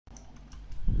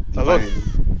Alone.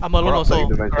 I'm alone also.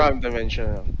 Crowd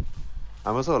intervention.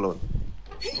 I'm also alone.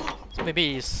 So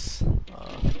maybe it's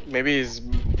Maybe it's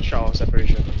short of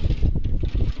separation.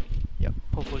 yep,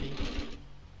 hopefully.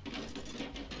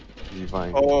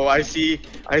 Divine. Oh, I see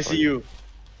you.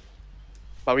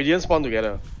 But we didn't spawn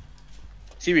together.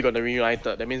 See, we got the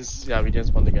reunited. That means, yeah, we didn't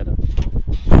spawn together.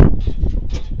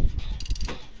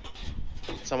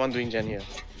 Someone doing gen here.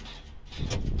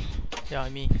 Yeah,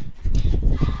 me.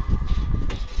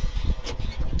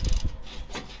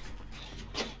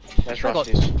 Let's I rough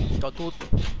this. got two.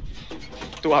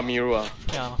 Two Amiru.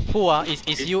 Yeah, who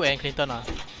is you and Clinton Yeah.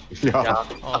 Yeah.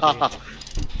 Oh, okay.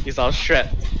 It's our strat.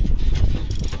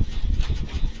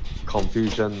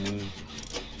 Confusion.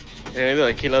 And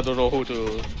the killer don't know who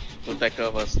to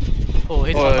tackle first. Oh,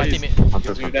 he's on my he's- teammate.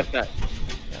 Huntress, He's with Huntress. that.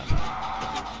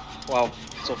 Yeah. Wow,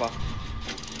 so far.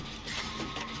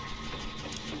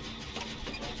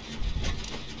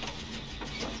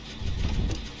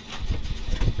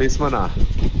 Basement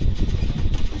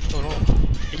Oh no.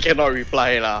 He cannot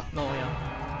reply lah. No,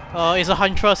 yeah. It's a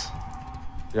Huntress.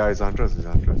 Yeah, it's Huntress, it's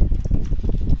Huntress.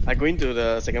 I go into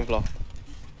the second floor.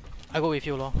 I go with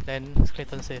you lor, then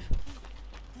Clinton safe.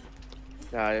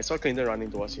 Yeah, I saw Clinton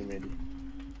running towards him already.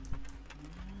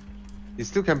 He's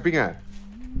still camping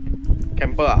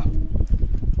Camper ah?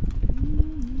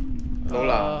 No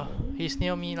lah. He's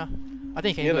near me lah. I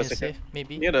think he Near can go the and second- safe,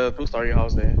 maybe. Near the two-story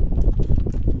house there.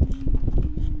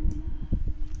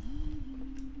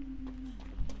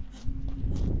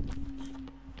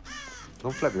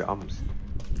 Don't flap your arms.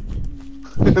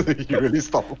 You really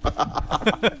stop.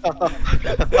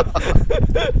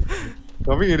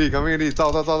 coming already.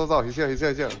 照. He's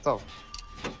here. 照.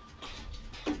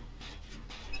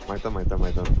 My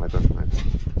turn.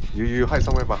 You hide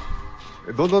somewhere, but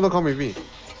don't come with me.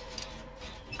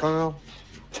 Come.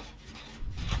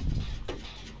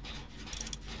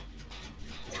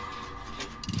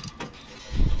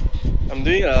 I'm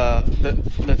doing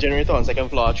the generator on second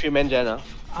floor. 3-man gen ah.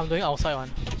 I'm doing outside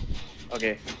one.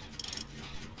 Okay.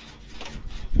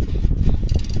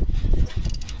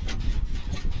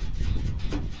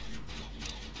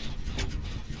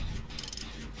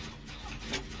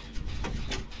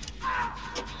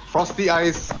 Frosty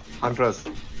Eyes Huntress.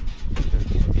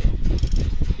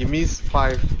 He missed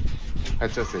 5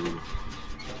 hatches already.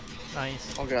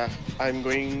 Nice. Okay,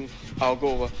 I'll go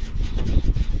over.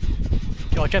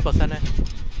 Your gen percent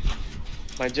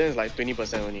My gen is like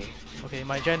 20% only. Okay,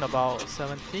 my gen about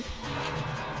 70.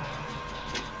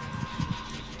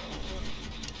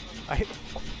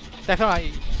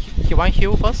 Definitely, he want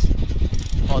heal first?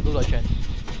 Or do the gen?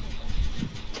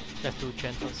 Let's do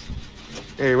gen first.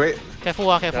 Hey, wait. Careful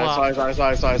Yeah, I He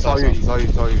saw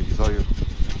saw you.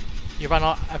 You run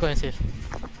out, I go and save.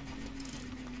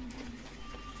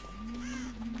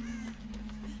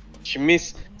 She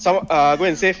missed. Some go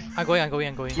and save. I'm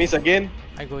going. Miss again.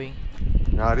 I'm going.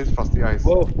 Yeah, this Frosty Eyes.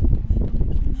 Whoa.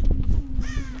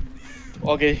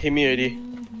 Okay, hit me already.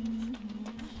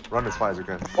 Run as far as you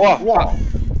can. Wow.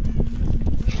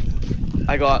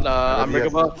 I got Yes.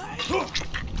 unbreakable.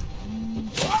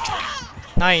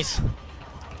 Nice.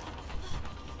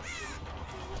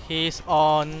 He's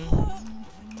on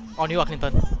you,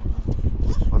 Clinton.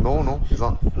 Oh, no, he's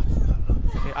not.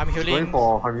 Okay, I'm He's healing. going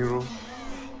for Hamiru.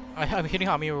 I'm healing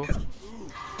Amiru.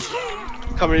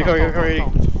 Come ready.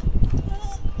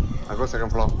 I go second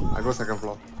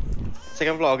floor.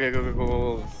 Second floor. Okay,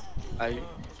 go.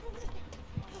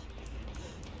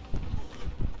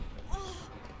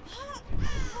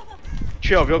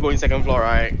 Three of you going second floor,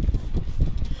 right?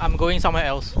 I'm going somewhere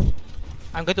else.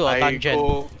 I'm going to a dungeon.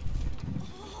 Go...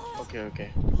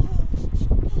 Okay.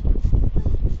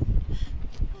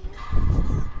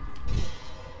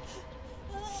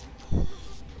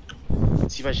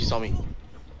 See if she saw me.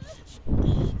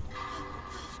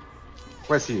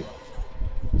 Where's he?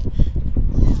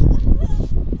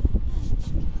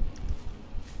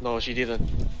 No, she didn't.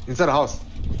 Inside the house.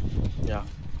 Yeah.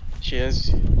 She is.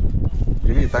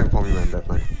 You need time for me, man, that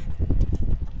night.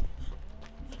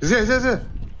 He's here.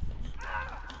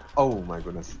 Oh my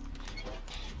goodness.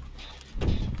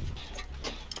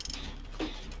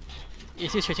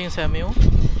 Is he chasing Samuel?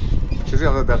 Chasing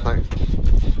after that night.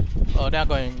 Then I'm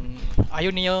going. Are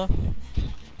you near?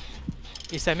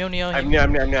 Is Samuel near I'm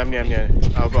him? near.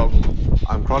 I'll go.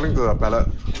 I'm crawling to the pallet.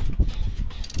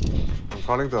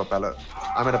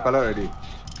 I'm at the pallet already.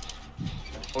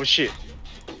 Oh shit.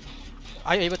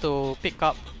 Are you able to pick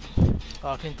up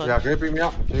Clinton? Yeah, can you pick me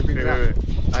up? Wait.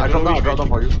 I drop down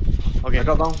for you. Okay. I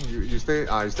drop down. You stay.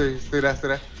 Stay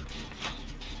there.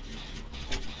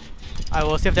 I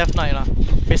will save Death Knight lah.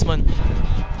 Basement.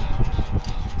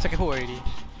 Second hook already.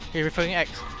 He referring X.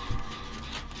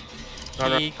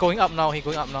 Run, He going up now. He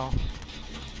going up now.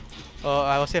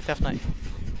 I will save Death Knight.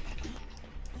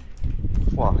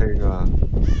 Wow, hang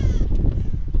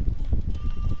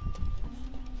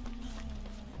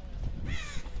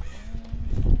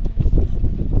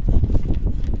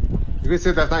You can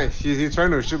save that knife. He's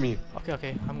trying to shoot me.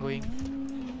 Okay, I'm going.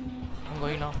 I'm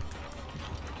going now.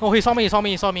 Oh, he saw me.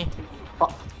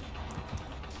 Fuck.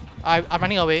 I'm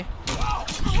running away.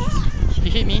 He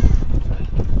hit me.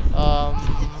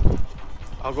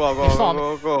 I'll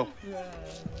go.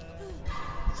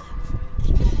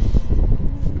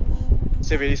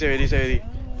 Save ready.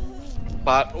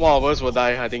 But one of us will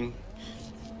die, I think.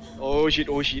 Oh shit.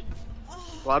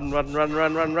 Run.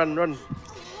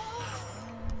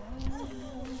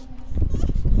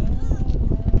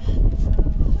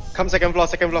 Come second floor,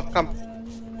 come.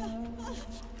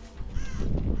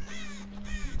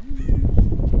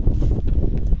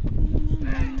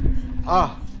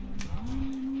 Ah!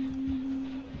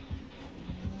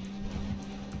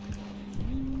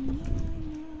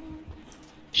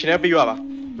 She never pick you up ah?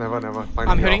 Never.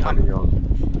 I'm hearing. I'm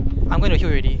going to heal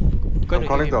already. I'm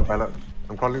crawling to a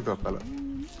pallet.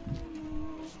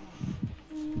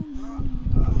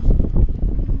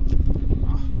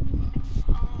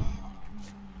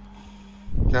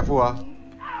 Careful ah.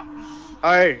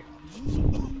 Hi.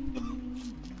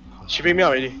 She picked me up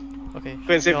already. Okay.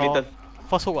 Go and save Your Linton.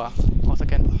 First hook or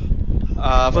second?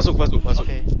 First hook.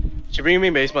 Okay. She bring me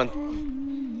basement.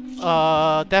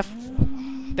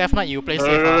 Death Knight, you play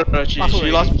safe. No. She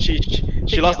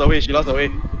lost the way.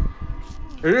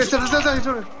 Hey,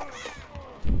 sorry.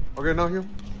 Okay, now heal.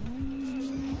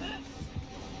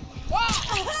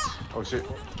 Oh shit.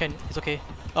 It's okay.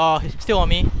 He's still on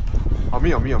me. On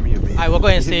me. I will go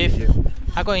and save.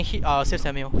 I go and hit. Save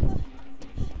Samuel.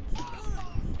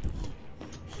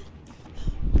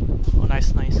 Oh,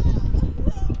 nice.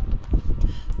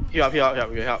 Heal up, we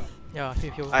help. Yeah,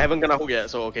 heal. I haven't gonna hook yet,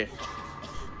 so okay.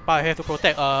 But I have to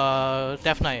protect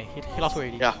Death Knight. He lost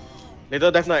already. Yeah.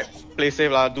 Later Death Knight, play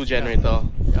safe lah, do generator.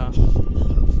 Yeah.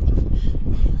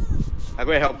 I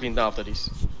go and help Clinton after this.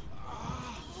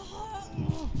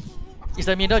 Is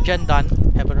the middle gen done?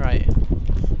 Haven't, right?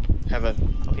 Haven't.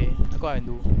 Okay, I go out and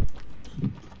do.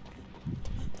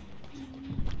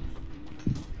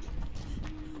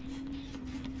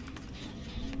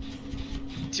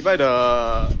 See by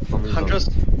the Huntress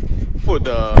put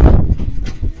the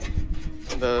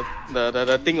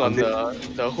thing on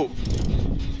the hook.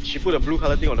 She put a blue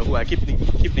color thing on the hook. I keep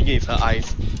thinking it's her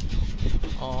eyes.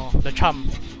 Oh, the charm.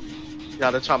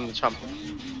 Yeah, the charm.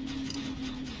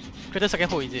 Create the second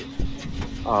hook, is it?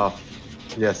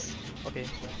 Yes. Okay.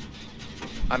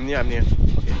 I'm near. Okay.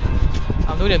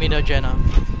 I'm doing the middle gen now.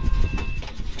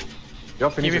 Y'all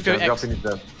finish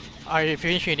that. I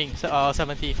finished reading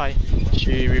 75.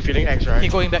 She refilling X, right? He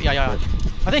going back, yeah.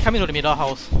 I think coming to the middle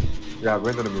house. Yeah,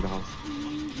 went to the middle house.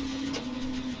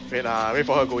 Wait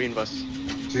for her to go in first.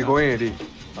 She's going already.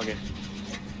 Okay.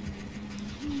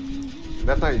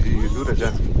 That night you do the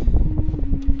gen.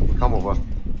 Come over.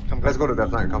 Come. Let's go to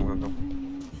that night. Come.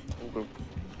 Go.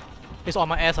 It's on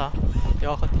my ass, They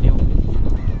all continue.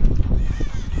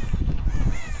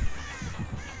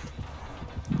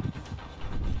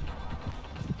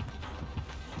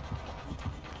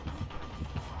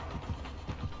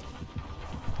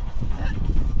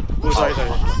 Oh, sorry.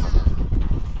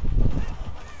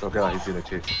 It's okay, he's in the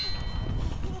chase.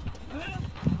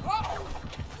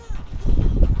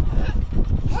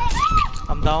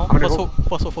 I'm down.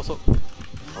 First hook.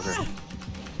 Okay.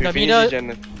 The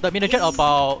middle jet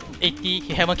about 80.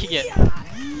 He haven't kicked yet.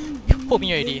 Hook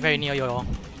me already. Very near you.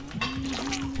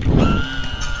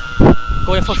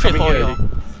 Going for straight for you.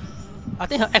 I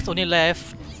think her X only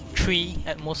left 3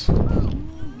 at most.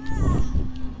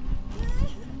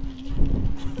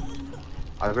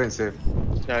 I'll go and save.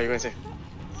 Yeah, you go and save.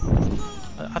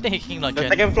 I think he kicking the The gen.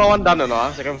 second floor one done or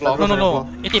not? Second floor? No.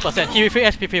 80%. He referring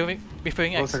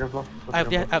X. Second floor. I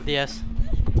have DS.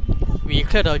 We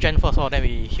clear the gen first, then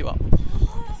we heal up.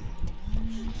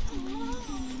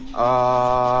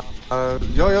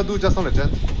 Y'all do just on the gen.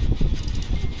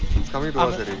 It's coming to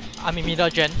us already. I'm in middle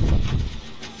gen.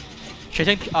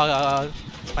 Chasing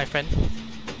my friend.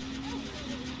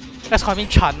 Let's call him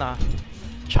Chan.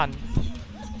 Chan.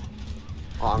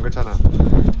 Oh, Uncle Chan.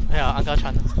 Yeah, Uncle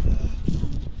Chan.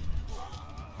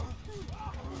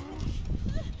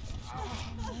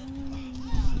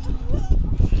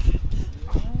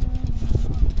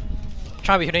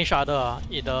 Try to hitting each other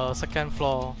in the second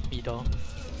floor middle.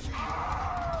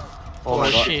 Oh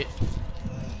my god. Shit.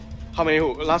 How many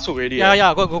hook? Last hook already?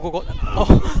 Yeah, go.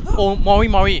 Oh, Mori.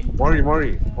 Mori.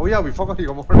 Oh yeah, we forgot he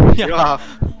got Mori. Yeah.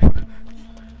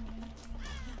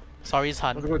 Sorry,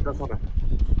 Chan. Let's go just one.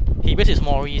 He based his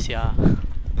Mori, yeah.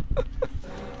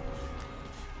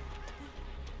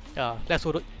 Yeah, let's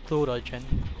do the gen.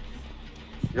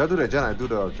 You do the gen, I do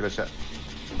the killer shot.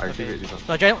 I activate this one.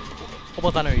 The gen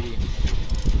almost done already.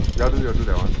 You do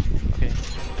that one. Okay.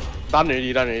 Done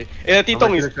already. Eh,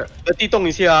 the T-Tong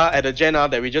is here at the gen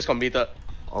that we just completed.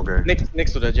 Okay.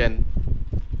 Next to the gen.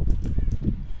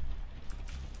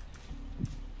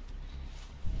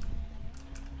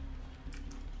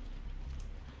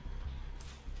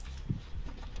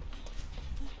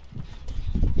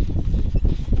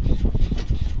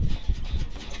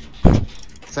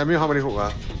 Samuel, how many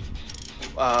hook?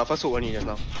 First hook only just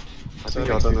now. I think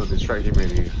your turn to distract him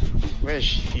already. Where is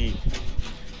he?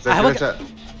 I haven't Chat.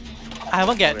 I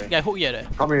haven't get hooked yet.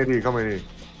 Come already.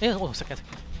 Yeah, oh, second.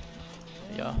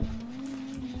 Yeah.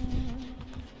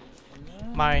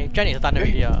 My gen is done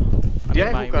already. Did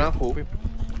I hook?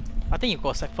 I think you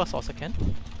got first or second.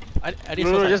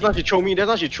 No, just now she threw me. Just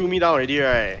now she threw me down already,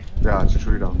 right? Yeah, she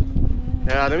threw it down.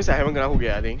 Yeah, that means I haven't gonna hook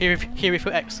yet. I think. He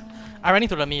refilled X. I ran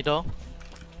into the middle.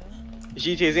 Is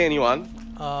she chasing anyone?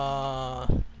 Not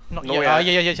No, yet.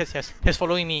 Yes. He's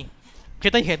following me.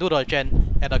 Clayton, you can do the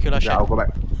gen at the killer Yeah, shed. I'll go back.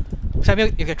 Samuel,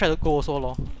 you can try to go also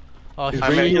lor. He's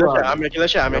I'm bringing you up. a killer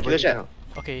shed.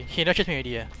 Okay, he never chased me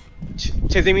already.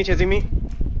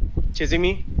 Chasing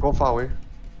me. Go far away.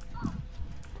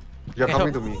 You're Okay,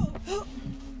 coming help. to me.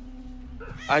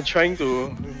 I'm trying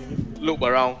to loop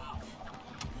around.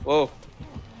 Whoa.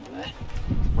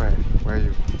 Where are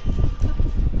you?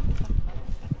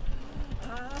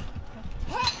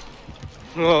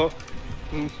 Oh.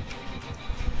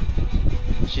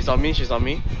 She's on me.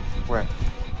 Where?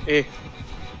 Eh.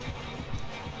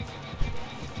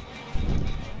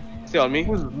 Still on me?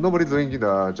 Nobody's doing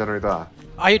the generator.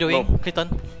 Are you doing, No. Clayton?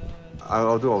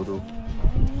 I'll do.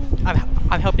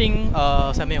 I'm helping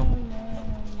Samuel.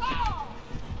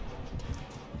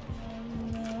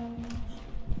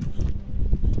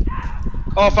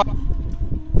 Oh fuck.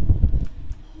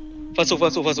 First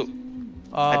hook.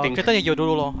 I think. Clayton, you do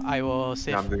lor. I will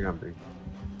save. Yeah, I'm doing.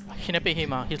 He never pick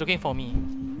him. He's looking for me.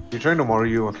 You're trying to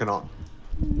Mori you, I cannot.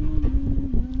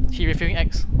 He refilling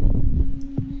X.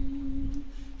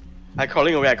 I'm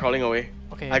crawling away.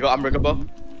 Okay. I got unbreakable.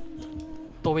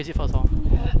 Don't waste it first lor.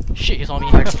 Shit, he's on me.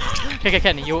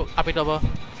 Can you upgradable?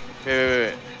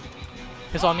 Wait.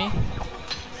 He's on me.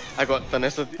 I got the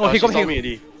necessity. Oh, he she got saw him. me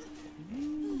already.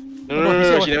 No,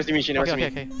 No, she never see me.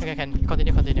 Okay.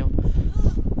 Continue.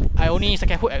 I only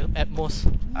second hook at most.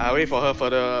 I wait for her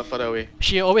further away.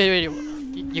 She wait.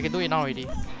 You can do it now already.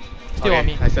 Still Okay, on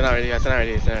me. I sent her already.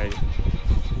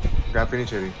 Okay, I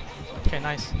finished already. Okay,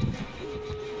 nice.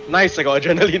 Nice, I got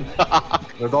adrenaline.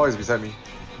 The door is beside me.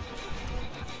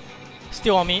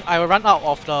 Still on me. I will run out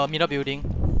of the middle building.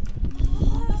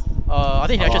 I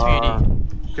think he just me already.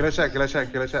 Killer chat,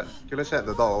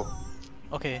 the door.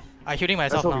 Okay, I healing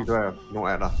Let's myself hope now. you don't have no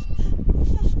ad lah.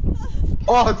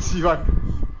 Oh, Chivan!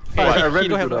 I ran He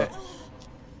don't have into the.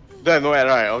 Don't have no ad,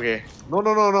 right? Okay.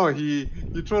 No, he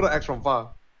threw the axe from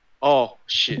far. Oh,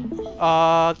 shit.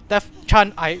 Def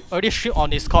Chan, I already shoot on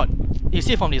Discord. You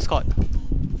see from Discord.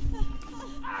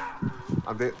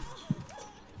 I'm dead.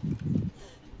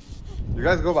 You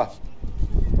guys go ba.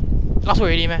 Last one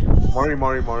already, man.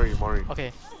 Mori.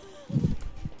 Okay.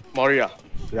 Moria.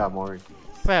 Yeah, Mori.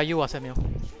 Where are you, Samuel?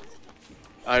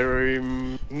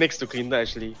 I'm next to Kindred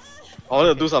actually. I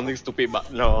wanted to do something stupid,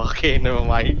 but no. Okay, never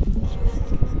mind.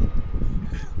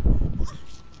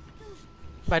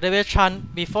 By the way, Chan,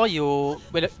 before you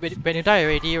when you die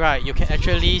already, right? You can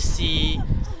actually see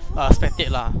spectate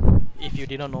lah. If you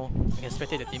didn't know, you can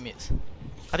spectate the teammates.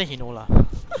 I think he know lah.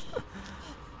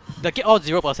 The gate all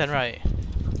 0%, right?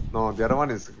 No, the other one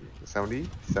is 70%.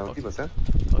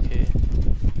 Okay.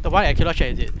 The one at Killer Chat,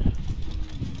 is it?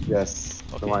 Yes,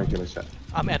 the Okay. one in killer chat.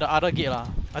 I'm at the other gate lah.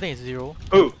 I think it's 0.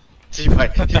 Oh,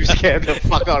 you scared the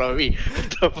fuck out of me.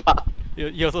 What the fuck?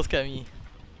 You also scared me.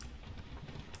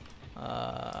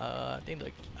 I think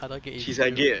the other gate is She's 0.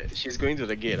 at gate. She's going to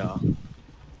the gate.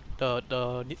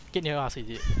 The gate near us, is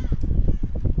it?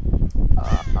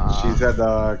 She's at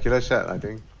the killer chat, I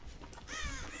think.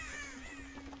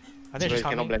 I think she's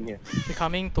cannot coming. blend here. She's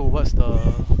coming towards the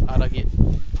other gate.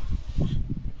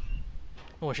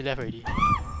 Oh, she left already.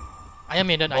 Iron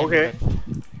Maiden. Okay.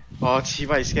 Oh,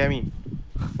 Chiba, you scare me.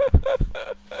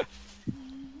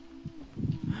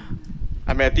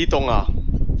 I'm at T-Tong.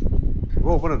 Go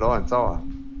open the door and zao.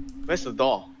 Where's the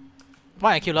door?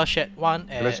 One at Killer Shed, one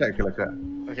Killer at... chat.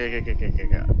 Okay.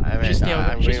 She's near-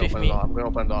 I'm she's going with to open me. the door. I'm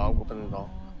going to open the door.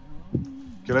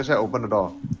 Killer chat, open the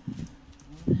door.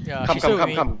 Yeah, she's still with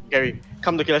me. Come, Gary.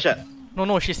 Come to Killer Shed.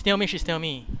 No, she's near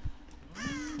me.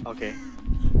 Okay.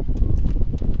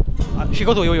 She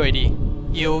go to you already.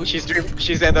 You. She's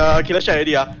at the killer shack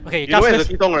already. Okay, You know where's just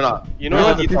the T-Tong or not? You know You know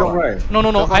where's the the T-Dong, T-Tong? right? No.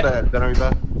 Just on the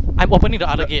generator. I'm opening the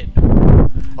other gate.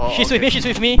 Oh, She's okay.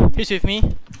 with me. She's with me.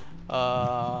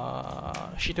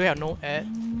 She do have no ad.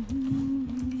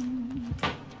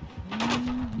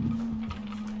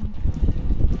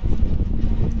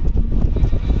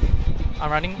 I'm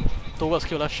running towards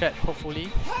killer shed. Hopefully.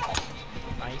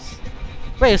 Nice.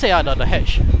 Where you say the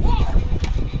hatch?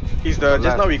 He's the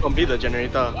just now we complete the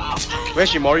generator. Where's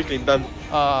she? Mori Clinton.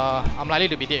 I'm likely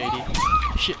to be dead already.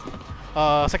 Shit.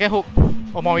 Second hook.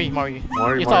 Oh, Mori.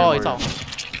 It's out. It's out.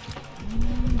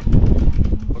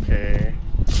 Okay.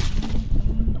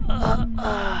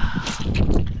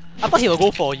 I thought he will go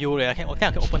for you. I can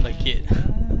open the gate.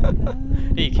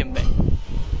 Then he came back.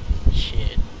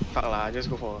 Shit. Fuck lah, just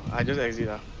go for. I just exit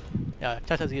lah. Yeah,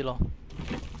 just exit lor.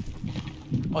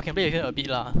 I can play with him a bit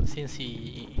lah, since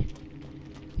he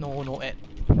no ad.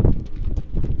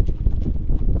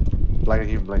 Blind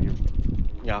him.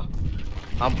 Yeah.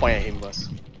 I'm pointing at him first.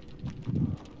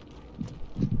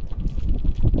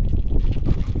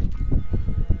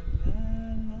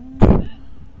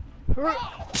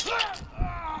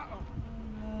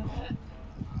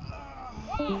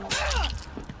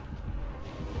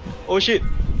 Oh shit!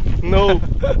 No!